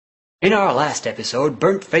In our last episode,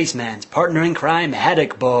 Burnt Face Man's partner in crime,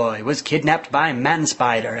 Haddock Boy, was kidnapped by Man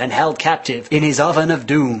Spider and held captive in his oven of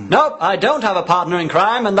doom. Nope, I don't have a partner in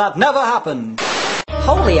crime, and that never happened.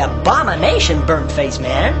 Holy abomination, Burnt Face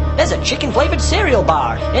Man. There's a chicken-flavored cereal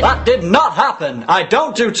bar. That did not happen. I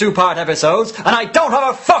don't do two-part episodes, and I don't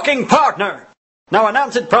have a fucking partner. Now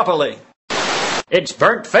announce it properly. It's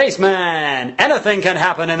Burnt Face Man. Anything can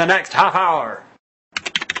happen in the next half hour.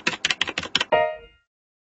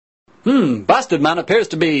 Bastard Man appears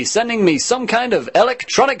to be sending me some kind of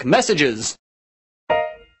electronic messages.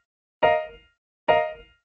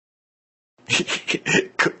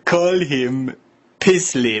 Call him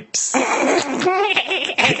Piss Lips.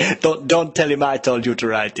 Don't tell him I told you to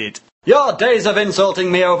write it. Your days of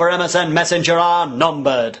insulting me over MSN Messenger are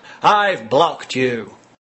numbered. I've blocked you.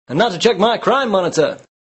 And now to check my crime monitor.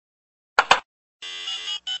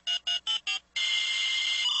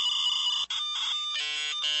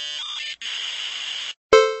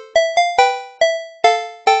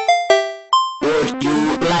 Would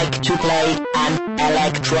you like to play an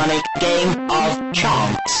electronic game of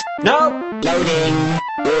chance? No. Loading.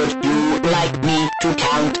 Would you like me to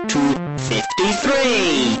count to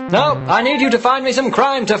 53? No, I need you to find me some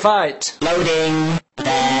crime to fight. Loading.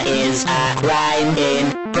 There is a crime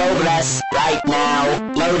in progress right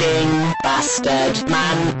now. Loading. Bastard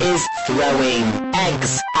man is throwing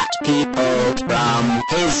eggs at people from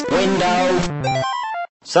his window.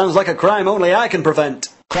 Sounds like a crime only I can prevent.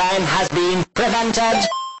 Crime has been prevented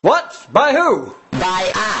What? By who?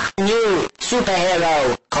 by a new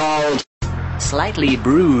superhero called Slightly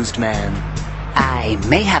Bruised Man. I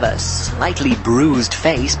may have a slightly bruised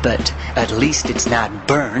face, but at least it's not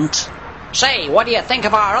burnt. Say, what do you think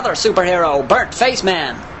of our other superhero, Burnt Face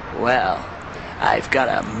Man? Well, I've got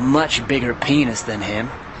a much bigger penis than him,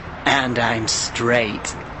 and I'm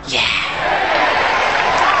straight. Yeah!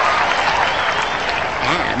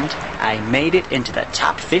 And I made it into the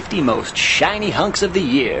top 50 most shiny hunks of the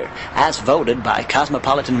year, as voted by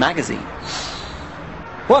Cosmopolitan magazine.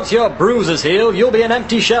 Once your bruises heal, you'll be an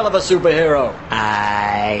empty shell of a superhero.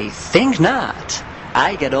 I think not.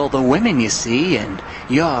 I get all the women, you see, and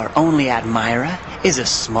your only admirer is a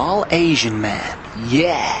small Asian man.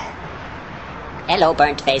 Yeah. Hello,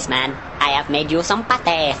 Burnt Face Man. I have made you some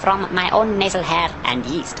pâté from my own nasal hair and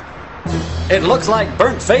yeast. It looks like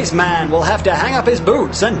Burnt Face Man will have to hang up his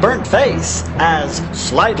boots and burnt face, as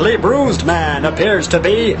Slightly Bruised Man appears to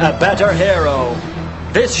be a better hero.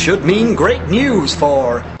 This should mean great news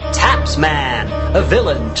for Taps Man, a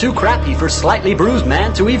villain too crappy for Slightly Bruised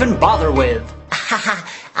Man to even bother with.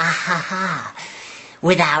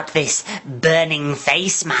 Without this burning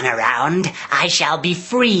face man around, I shall be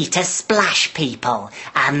free to splash people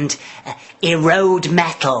and erode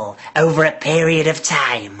metal over a period of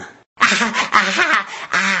time.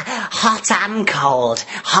 Hot and cold,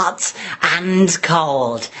 hot and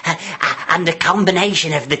cold, and a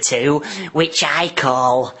combination of the two, which I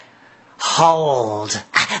call hold.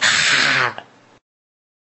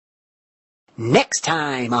 Next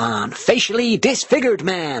time on Facially Disfigured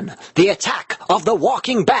Man, the attack of the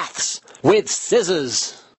walking baths with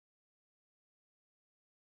scissors.